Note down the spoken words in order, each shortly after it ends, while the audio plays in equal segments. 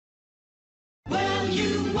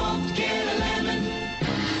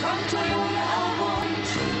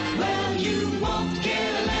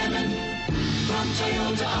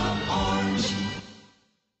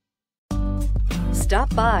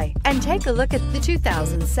Stop by and take a look at the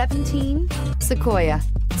 2017 Sequoia.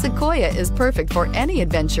 Sequoia is perfect for any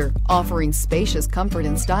adventure, offering spacious comfort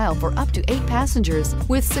and style for up to 8 passengers.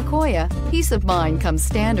 With Sequoia, peace of mind comes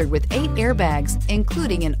standard with 8 airbags,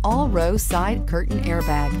 including an all-row side curtain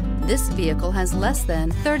airbag. This vehicle has less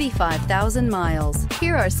than 35,000 miles.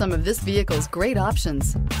 Here are some of this vehicle's great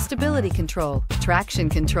options: stability control, traction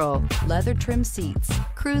control, leather trim seats,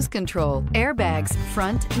 cruise control, airbags,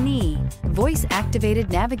 front knee,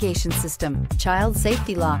 voice-activated navigation system, child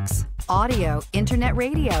safety locks, audio, internet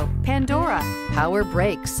radio, Pandora, power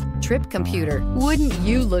brakes, trip computer. Wouldn't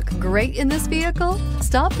you look great in this vehicle?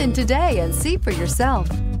 Stop in today and see for yourself.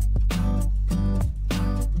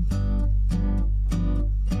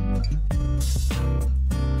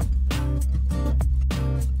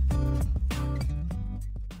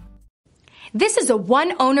 This is a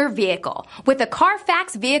one-owner vehicle with a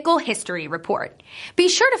Carfax Vehicle History Report. Be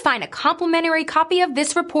sure to find a complimentary copy of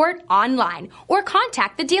this report online or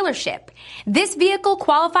contact the dealership. This vehicle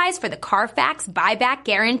qualifies for the Carfax Buyback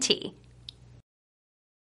Guarantee.